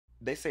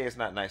They say it's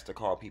not nice to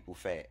call people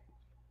fat.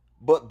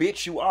 But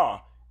bitch, you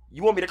are.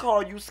 You want me to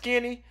call you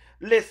skinny?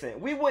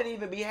 Listen, we wouldn't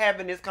even be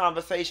having this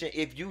conversation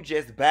if you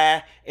just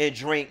buy and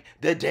drink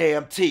the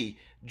damn tea.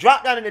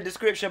 Drop down in the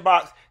description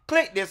box.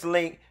 Click this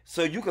link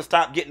so you can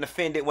stop getting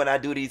offended when I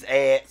do these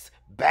ads.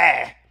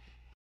 Bye.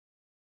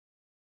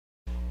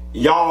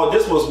 Y'all,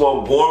 this was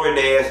one boring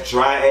ass,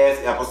 dry ass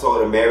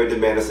episode of Married to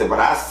Medicine, but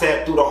I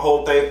sat through the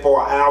whole thing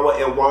for an hour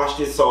and watched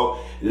it, so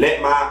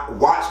let my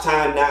watch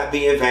time not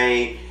be in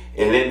vain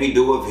and let me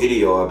do a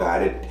video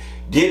about it.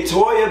 Did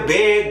Toya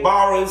beg,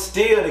 borrow, and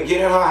steal to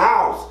get in her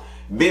house?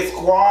 Miss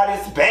Quad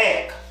is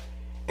back.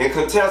 And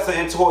Contessa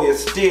and Toya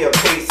still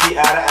can't see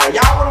eye to eye.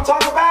 Y'all want to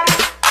talk about it?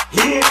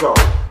 Here it goes.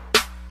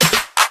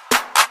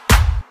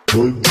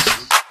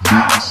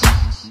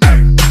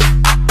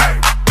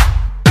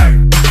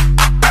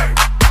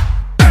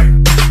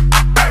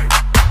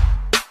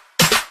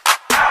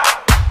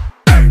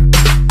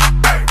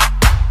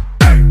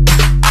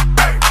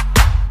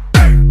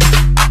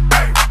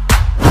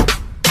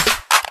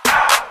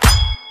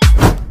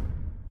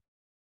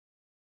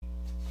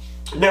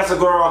 Now, so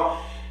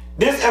girl,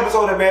 this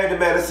episode of Married to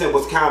Medicine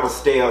was kind of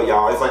stale,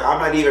 y'all. It's like I'm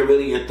not even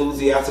really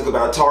enthusiastic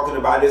about talking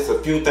about this.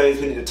 A few things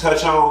we need to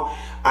touch on.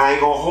 I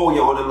ain't gonna hold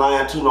you on the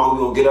line too long.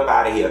 We're gonna get up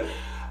out of here.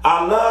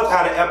 I loved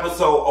how the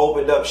episode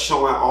opened up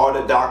showing all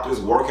the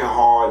doctors working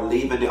hard,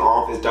 leaving the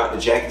office. Dr.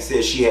 Jackie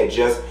said she had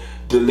just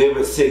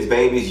delivered 6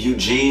 babies.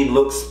 Eugene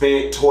looked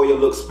spent. Toya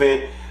looked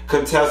spent.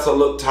 Contessa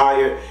looked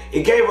tired.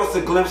 It gave us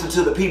a glimpse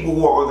into the people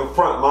who are on the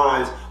front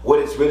lines, what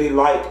it's really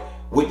like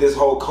with this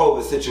whole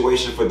COVID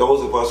situation for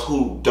those of us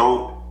who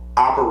don't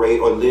operate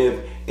or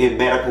live in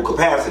medical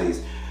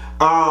capacities.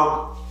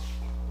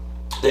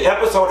 The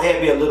episode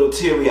had me a little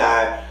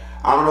teary-eyed.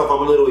 I don't know if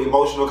I'm a little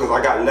emotional because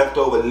I got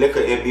leftover liquor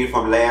in me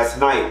from last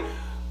night.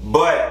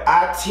 But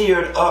I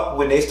teared up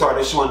when they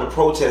started showing the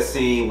protest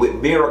scene with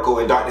Miracle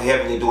and Dr.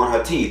 Heavenly doing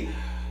her teeth.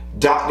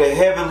 Dr.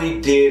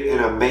 Heavenly did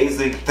an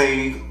amazing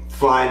thing,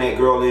 flying that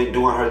girl in,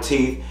 doing her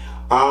teeth.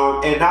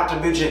 And not to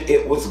mention,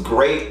 it was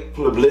great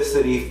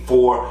publicity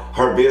for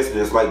her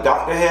business. Like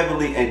Dr.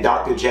 Heavenly and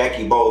Dr.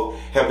 Jackie both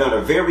have done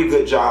a very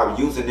good job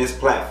using this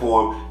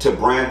platform to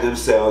brand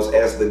themselves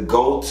as the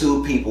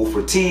go-to people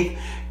for teeth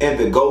and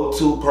the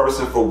go-to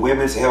person for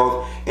women's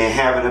health and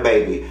having a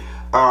baby.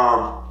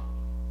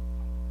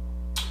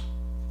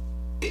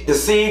 The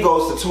scene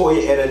goes to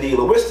Toya and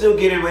Anila. We're still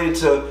getting ready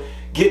to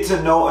get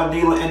to know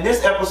Anila. In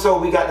this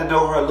episode, we got to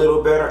know her a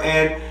little better,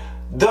 and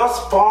thus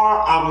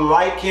far, I'm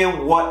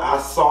liking what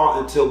I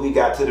saw until we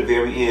got to the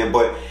very end.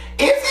 But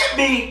is it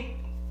me,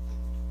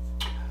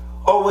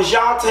 or was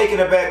y'all taken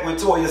aback when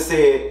Toya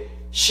said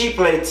she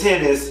played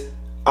tennis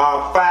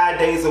 5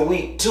 days a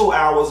week, 2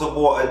 hours or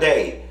more a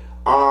day?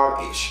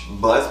 It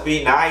must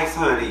be nice,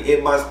 honey.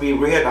 It must be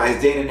real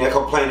nice. Then they're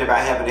complaining about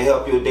having to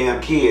help your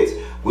damn kids.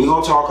 We're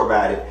going to talk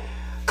about it.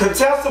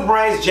 Contessa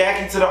brings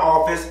Jackie to the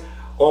office,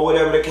 or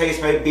whatever the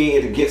case may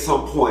be, to get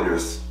some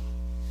pointers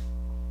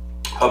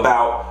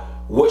about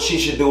what she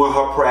should do in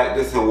her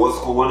practice and what's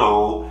going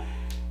on.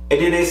 And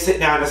then they sit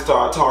down and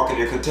start talking,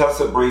 and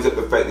Contessa brings up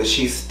the fact that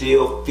she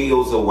still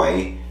feels a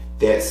way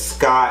that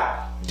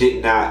Scott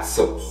did not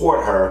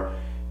support her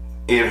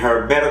in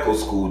her medical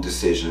school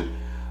decision.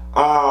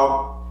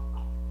 From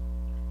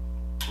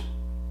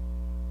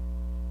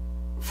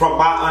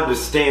my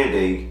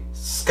understanding,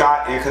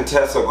 Scott and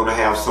Contessa are going to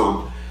have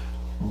some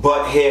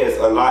butt heads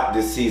a lot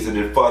this season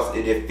and fuss,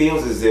 and it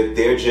feels as if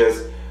they're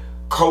just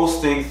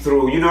coasting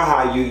through. You know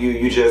how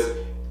you just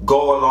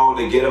go along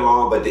to get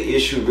along, but the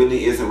issue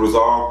really isn't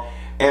resolved.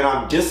 And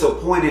I'm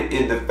disappointed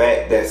in the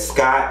fact that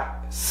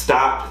Scott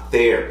stopped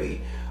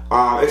therapy,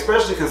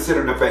 especially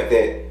considering the fact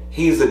that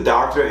he's a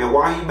doctor, and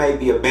while he may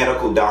be a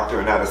medical doctor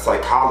and not a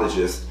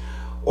psychologist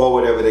or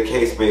whatever the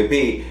case may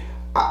be,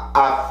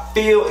 I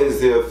feel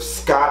as if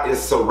Scott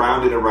is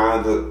surrounded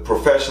around the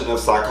profession of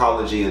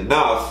psychology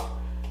enough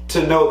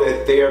to know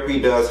that therapy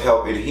does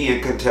help, and he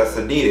and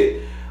Contessa need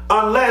it.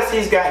 Unless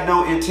he's got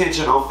no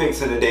intention on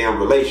fixing a damn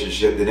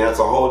relationship, then that's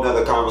a whole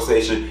nother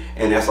conversation,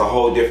 and that's a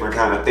whole different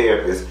kind of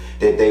therapist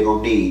that they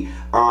gonna need.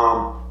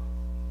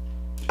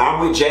 I'm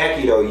with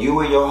Jackie though.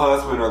 You and your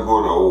husband are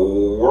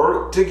gonna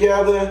work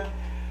together.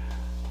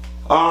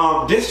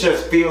 This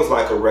just feels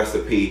like a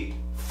recipe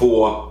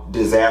for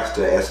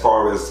disaster as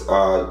far as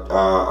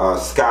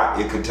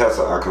Scott and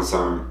Contessa are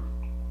concerned.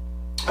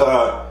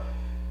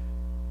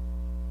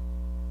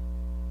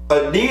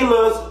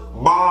 Anila's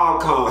mom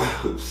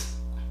comes.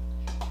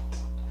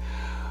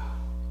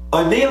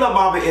 Anila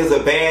mama is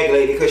a bad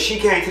lady because she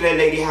came to that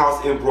lady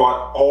house and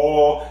brought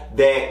all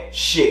that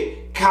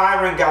shit.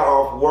 Kyron got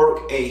off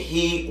work and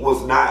he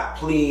was not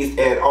pleased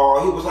at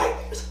all. He was like,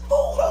 there's food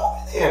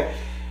over there.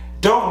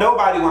 Don't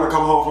nobody want to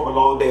come home from a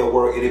long day of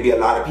work and there be a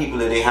lot of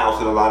people in their house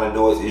and a lot of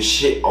noise and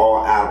shit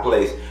all out of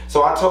place.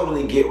 So I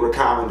totally get where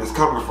Kyron is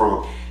coming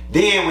from.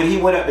 Then when he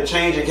went up to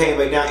change and came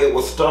back down, it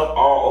was stuff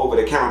all over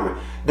the counter.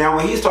 Now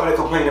when he started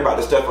complaining about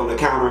the stuff on the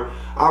counter,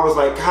 I was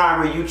like,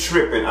 Kyron, you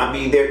tripping. I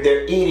mean,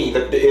 they're eating.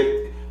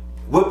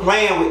 We're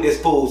playing with this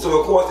food, so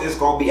of course it's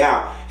going to be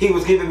out. He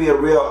was giving me a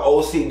real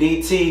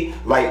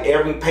OCDT, like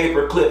every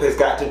paper clip has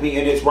got to be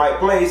in its right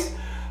place.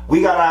 We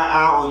got our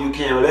eye on you,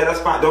 Karen.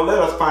 Don't let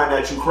us find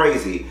out you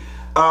crazy.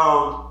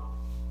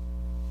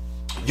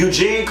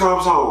 Eugene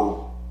comes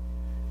home.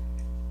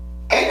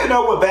 And you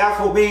know what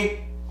baffled me?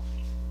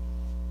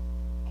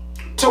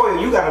 Toya,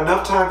 you got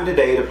enough time in the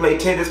day to play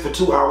tennis for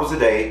 2 hours a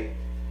day,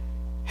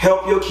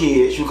 help your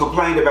kids. You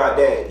complained about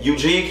that.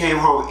 Eugene came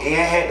home and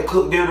had to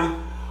cook dinner.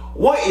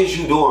 What is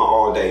you doing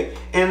all day?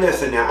 And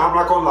listen now, I'm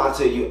not going to lie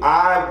to you.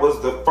 I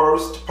was the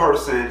first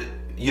person,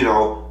 you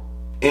know,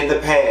 in the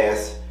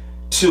past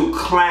to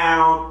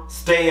clown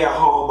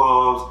stay-at-home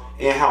moms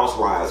and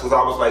housewives. Because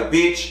I was like,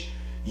 bitch,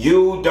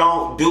 you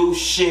don't do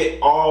shit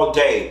all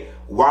day.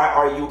 Why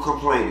are you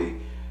complaining?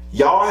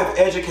 Y'all have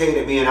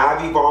educated me and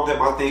I've evolved in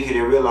my thinking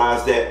and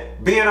realized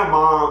that being a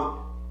mom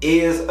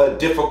is a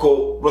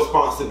difficult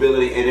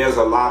responsibility and there's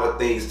a lot of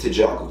things to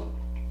juggle.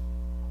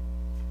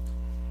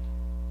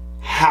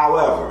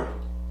 However,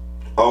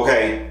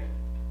 okay,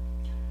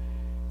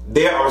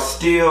 there are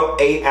still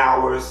 8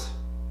 hours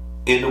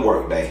in the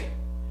workday.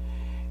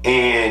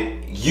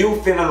 And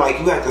you feeling like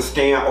you have to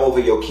stand over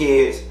your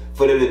kids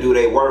for them to do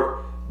their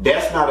work,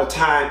 that's not a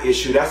time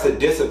issue, that's a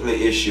discipline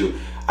issue.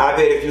 I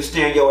bet if you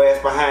stand your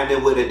ass behind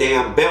them with a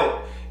damn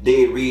belt,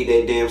 they'd read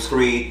that damn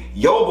screen.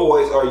 Your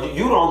boys are,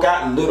 you don't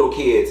got little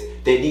kids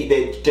that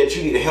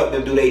you need to help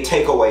them do their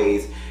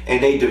takeaways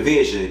and their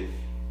division.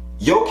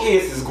 Your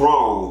kids is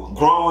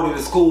grown in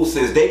the school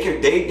sense. They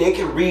can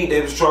read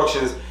the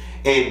instructions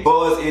and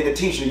buzz in the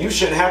teacher. You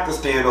shouldn't have to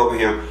stand over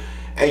him.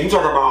 And you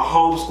talk about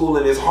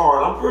homeschooling is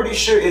hard. I'm pretty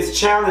sure it's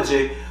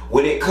challenging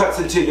when it cuts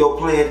into your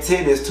playing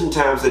tennis 2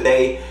 times a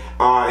day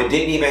and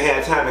didn't even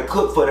have time to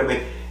cook for them.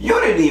 And you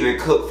didn't even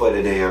cook for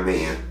the damn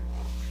man.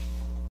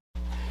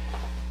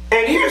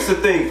 And here's the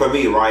thing for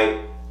me, right?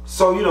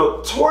 So, you know,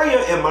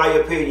 Toya, in my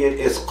opinion,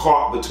 is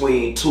caught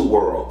between 2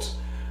 worlds.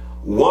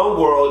 One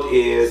world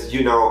is,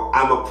 you know,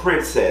 I'm a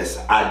princess.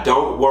 I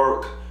don't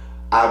work.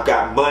 I've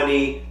got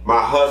money.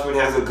 My husband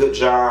has a good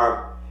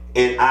job.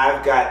 And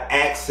I've got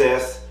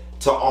access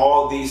to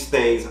all these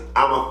things.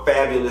 I'm a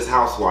fabulous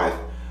housewife.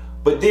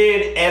 But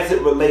then as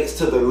it relates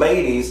to the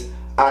ladies,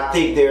 I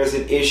think there's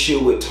an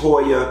issue with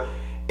Toya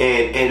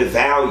and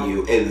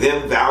value, and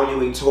them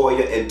valuing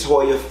Toya and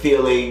Toya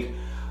feeling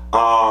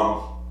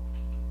not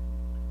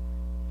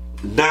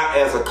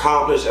as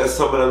accomplished as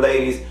some of the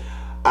ladies.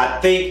 I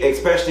think,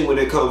 especially when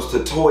it comes to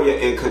Toya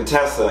and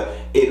Contessa,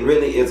 it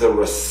really is a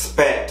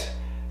respect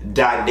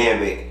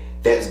dynamic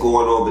that's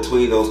going on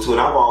between those two.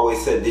 And I've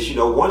always said this, you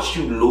know, once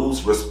you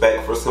lose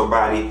respect for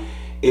somebody,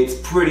 it's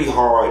pretty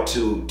hard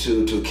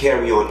to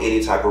carry on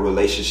any type of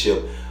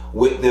relationship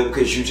with them,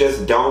 because you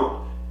just don't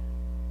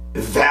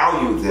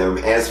value them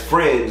as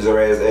friends or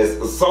as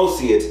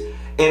associates.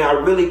 And I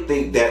really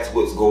think that's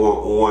what's going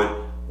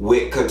on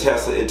with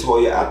Contessa and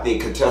Toya. I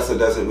think Contessa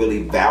doesn't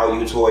really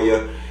value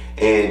Toya,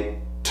 and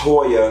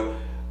Toya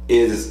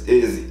is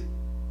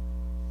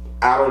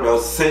I don't know,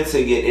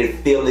 sensing it and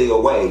feeling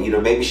away. You know,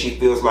 maybe she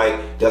feels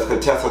like, does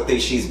Contessa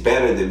think she's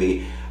better than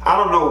me? I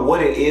don't know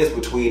what it is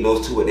between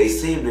those two, but they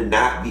seem to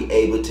not be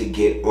able to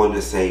get on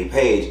the same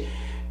page.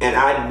 And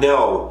I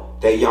know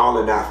that y'all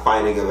are not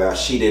fighting about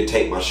she didn't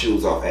take my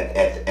shoes off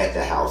at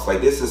the house.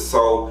 Like, this is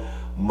so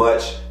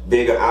much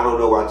bigger. I don't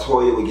know why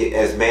Toya would get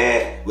as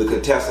mad with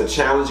Contessa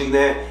challenging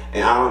that,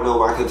 and I don't know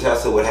why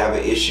Contessa would have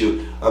an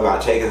issue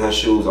about taking her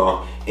shoes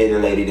off in the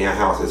lady damn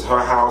house. It's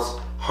her house,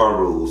 her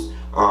rules.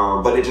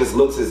 But it just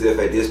looks as if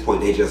at this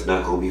point they just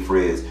not gonna be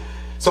friends.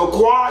 So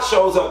Quad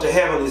shows up to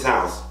Heavenly's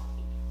house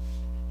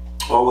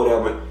or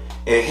whatever,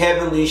 and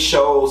Heavenly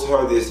shows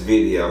her this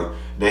video.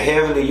 Now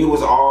Heavenly, you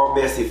was all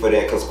messy for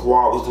that because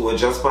Quad was doing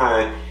just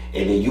fine,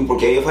 and then you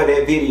gave her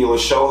that video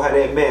and showed her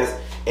that mess,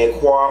 and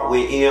Quad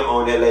went in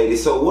on that lady.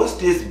 So what's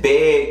this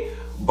beg,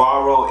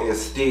 borrow, and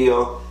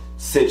steal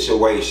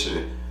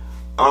situation?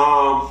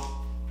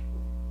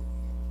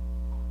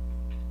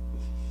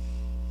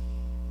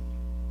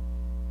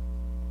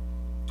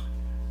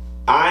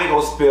 I ain't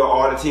gonna spill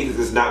all the tea because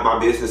it's not my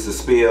business to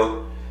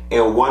spill.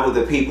 And one of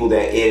the people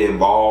that it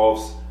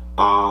involves,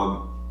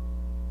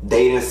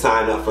 they didn't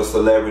sign up for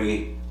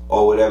celebrity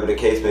or whatever the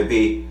case may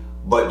be.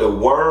 But the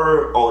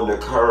word on the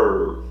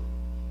curb,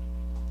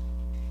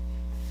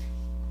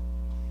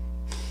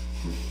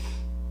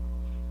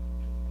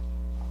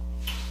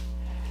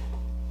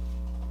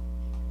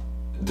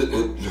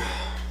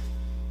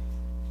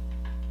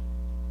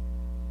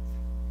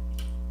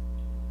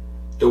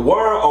 the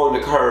word on the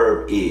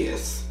curb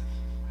is,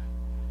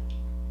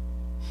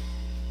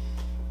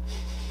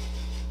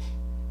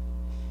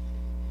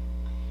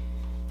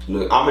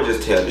 look, I'ma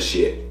just tell the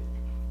shit.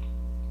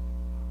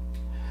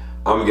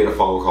 I'm gonna get a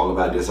phone call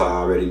about this, I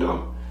already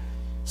know.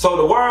 So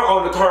the word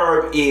on the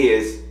curb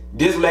is,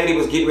 this lady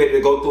was getting ready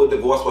to go through a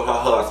divorce with her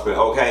husband,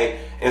 okay?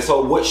 And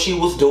so what she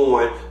was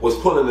doing was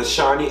pulling a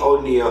Shawnee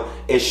O'Neal,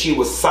 and she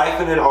was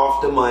siphoning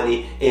off the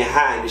money and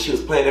hiding it. She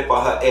was planning for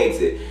her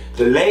exit.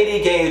 The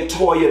lady gave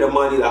Toya the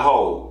money to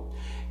hold.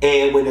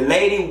 And when the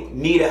lady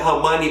needed her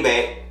money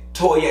back,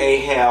 Toya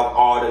ain't have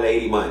all the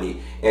lady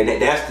money. And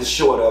that's the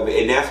short of it.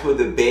 And that's where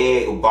the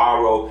beg,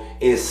 borrow,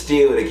 and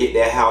steal to get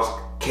that house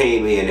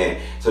came in at.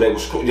 So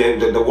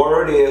the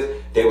word is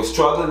they were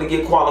struggling to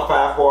get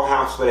qualified for a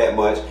house for that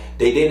much.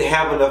 They didn't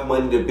have enough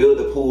money to build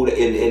the pool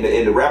in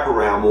the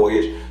wraparound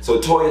mortgage. So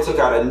Toya took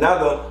out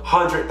another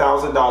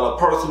 $100,000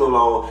 personal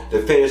loan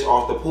to finish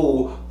off the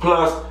pool,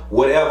 plus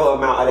whatever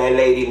amount of that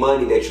lady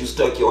money that you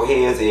stuck your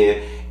hands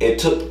in and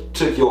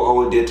took your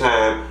own dear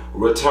time,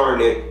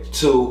 return it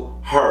to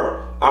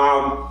her.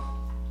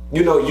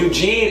 You know,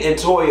 Eugene and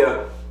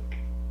Toya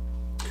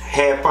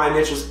had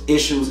financial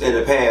issues in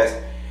the past,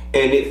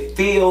 and it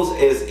feels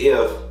as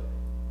if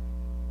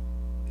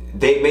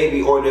they may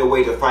be on their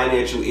way to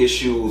financial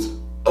issues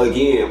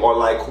again, or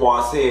like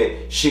Qua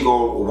said, she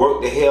gonna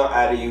work the hell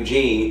out of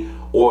Eugene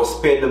or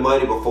spend the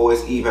money before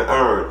it's even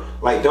earned.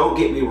 Like, don't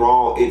get me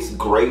wrong, it's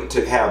great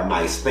to have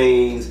nice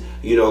things.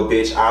 You know,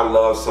 bitch, I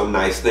love some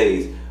nice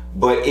things.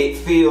 But it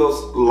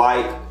feels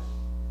like,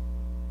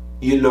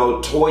 you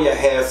know, Toya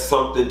has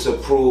something to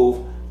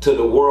prove to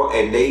the world,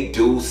 and they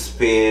do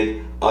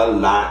spend a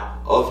lot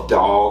of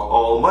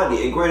doggone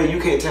money. And granted, you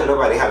can't tell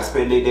nobody how to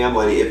spend their damn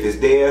money. If it's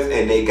theirs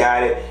and they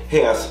got it,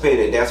 hell, spend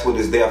it. That's what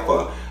it's there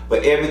for.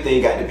 But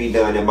everything got to be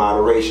done in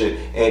moderation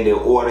and in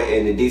order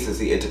and in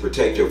decency and to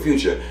protect your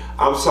future.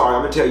 I'm sorry,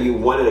 I'm gonna tell you,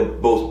 one of the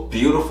most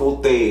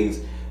beautiful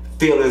feelings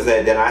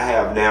that I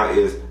have now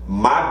is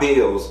my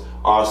bills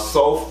are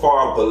so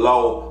far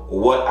below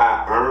what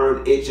I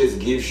earn. It just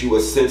gives you a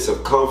sense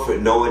of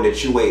comfort knowing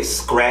that you ain't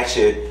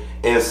scratching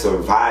and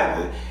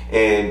surviving.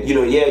 And you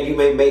know, yeah, you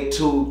may make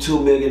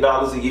 $2 million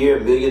a year,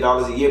 $1 million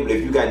a year, but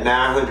if you got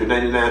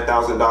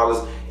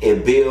 $999,000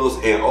 in bills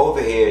and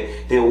overhead,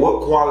 then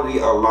what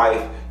quality of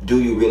life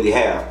do you really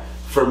have?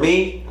 For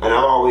me, and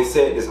I've always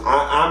said this,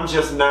 I'm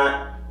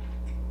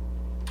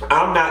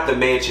not the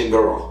mansion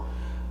girl.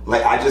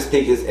 Like, I just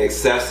think it's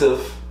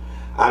excessive.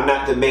 I'm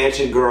not the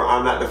mansion girl.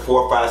 I'm not the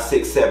 4, 5,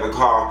 6, 7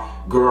 car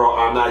girl.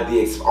 I'm not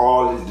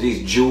all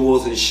these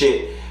jewels and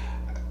shit.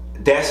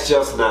 That's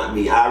just not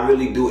me. I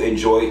really do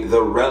enjoy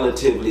the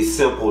relatively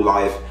simple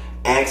life,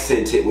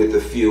 accented with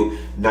a few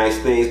nice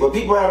things. But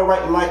people have a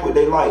right to like what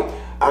they like.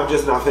 I'm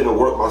just not finna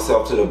work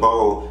myself to the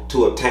bone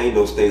to obtain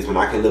those things when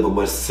I can live a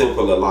much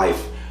simpler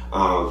life.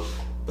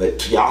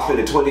 But y'all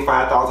spending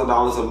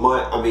 $25,000 a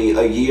month,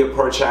 a year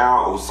per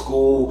child on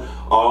school,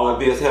 all the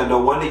bills. Hell, no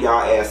wonder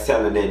y'all ass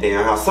selling that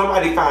damn house.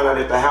 Somebody found out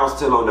if the house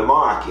still on the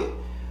market.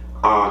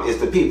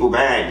 It's the people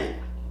buying it.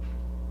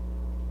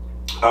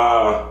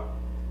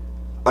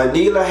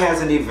 Anila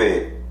has an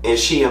event, and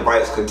she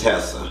invites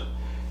Contessa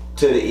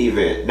to the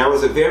event. Now,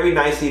 it's a very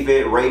nice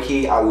event,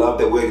 Rahki. I love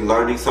that we're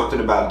learning something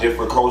about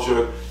different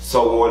culture,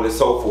 so on and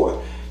so forth.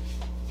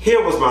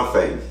 Here was my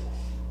thing.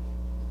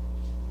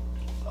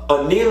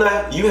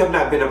 Anila, you have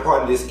not been a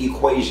part of this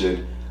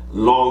equation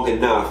long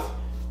enough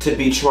to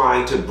be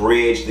trying to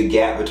bridge the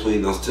gap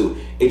between those two.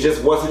 It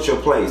just wasn't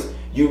your place.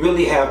 You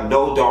really have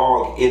no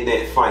dog in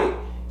that fight.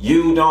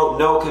 You don't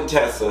know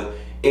Contessa,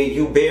 and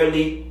you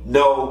barely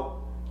know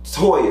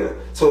Toya.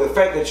 So the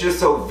fact that you're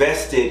so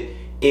vested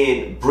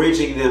in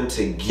bridging them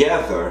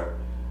together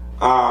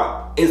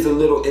is a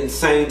little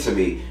insane to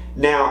me.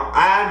 Now,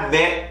 I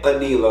met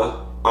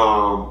Anila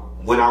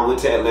when I went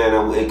to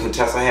Atlanta, and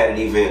Contessa had an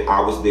event. I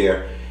was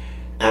there,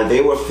 and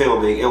they were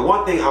filming. And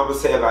one thing I'm gonna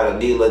say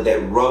about Anila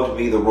that rubbed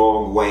me the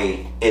wrong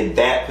way in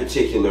that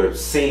particular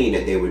scene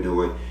that they were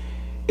doing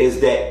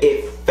is that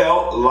it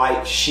felt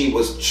like she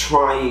was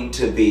trying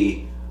to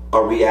be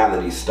a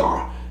reality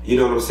star. You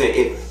know what I'm saying?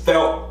 It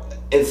felt,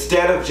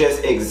 instead of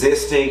just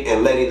existing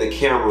and letting the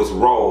cameras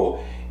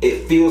roll,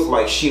 it feels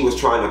like she was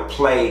trying to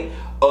play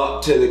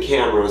up to the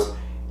cameras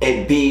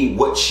and be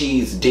what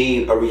she's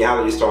deemed a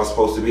reality star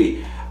supposed to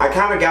be. I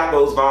kind of got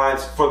those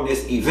vibes from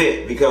this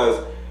event,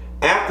 because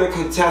after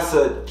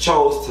Contessa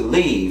chose to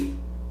leave,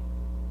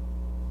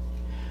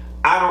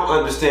 I don't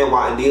understand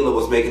why Anila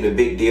was making a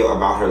big deal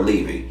about her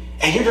leaving.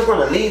 And you're just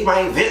going to leave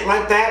my event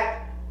like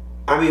that?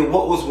 I mean,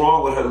 what was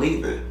wrong with her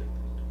leaving?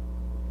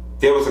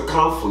 There was a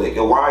conflict,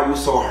 and why are you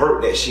so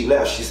hurt that she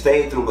left? She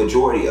stayed through the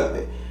majority of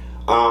it.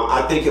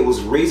 I think it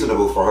was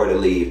reasonable for her to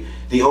leave.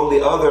 The only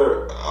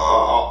other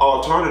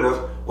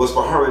alternative was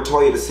for her and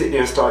Toya to sit there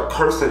and start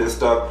cursing and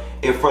stuff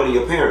in front of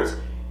your parents.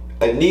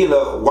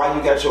 Anila, why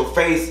you got your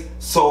face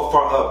so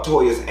far up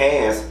Toya's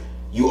ass,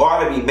 you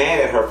ought to be mad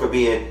at her for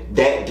being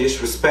that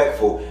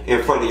disrespectful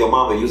in front of your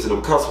mama, using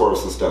them cuss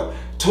words and stuff.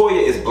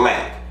 Toya is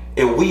black,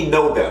 and we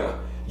know better.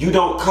 You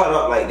don't cut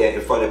up like that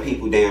in front of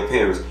people's damn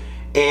parents.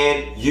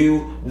 And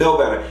you know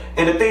better.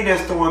 And the thing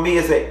that's throwing me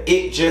is that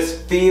it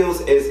just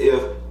feels as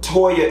if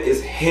Toya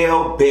is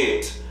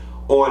hell-bent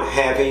on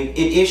having an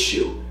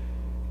issue.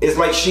 It's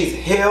like she's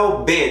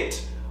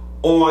hell-bent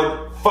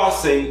on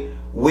fussing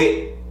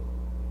with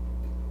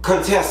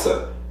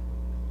Contessa.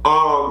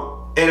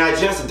 And I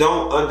just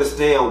don't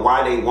understand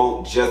why they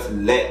won't just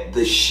let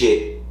the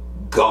shit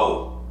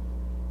go.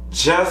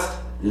 Just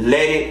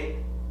let it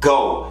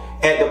go.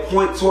 At the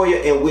point,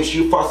 Toya, in which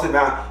you fussing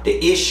about, the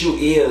issue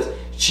is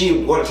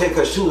she want to take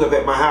her shoes up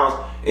at my house,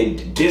 and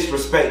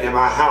disrespecting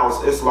my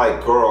house. It's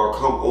like, girl,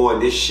 come on,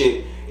 this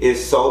shit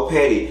is so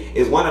petty.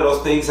 It's one of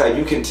those things how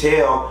you can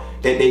tell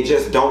that they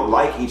just don't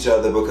like each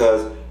other,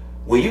 because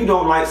when you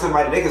don't like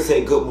somebody, they can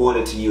say good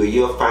morning to you and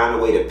you'll find a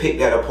way to pick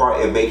that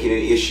apart and make it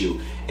an issue.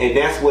 And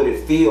that's what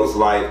it feels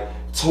like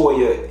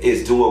Toya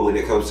is doing when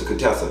it comes to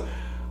Contessa.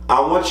 I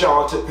want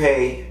y'all to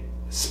pay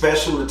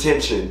special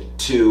attention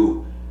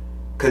to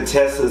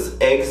Contessa's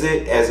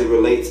exit as it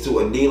relates to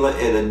Anila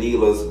and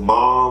Anila's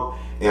mom,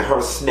 and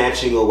her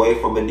snatching away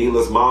from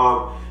Anila's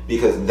mom,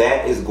 because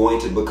that is going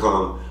to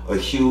become a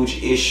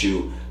huge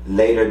issue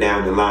later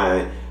down the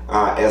line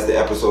as the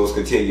episodes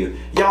continue.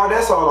 Y'all,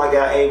 that's all I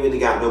got. I ain't really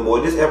got no more.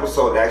 This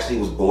episode actually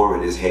was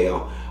boring as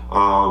hell.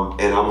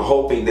 And I'm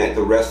hoping that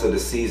the rest of the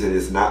season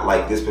is not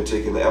like this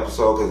particular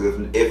episode,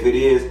 because if it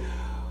is,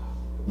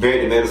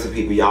 Married to Medicine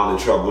people, y'all in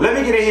trouble. Let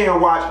me get in here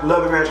and watch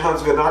Love and Marriage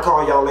Huntsville, and I'll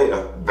call y'all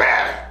later. Bye.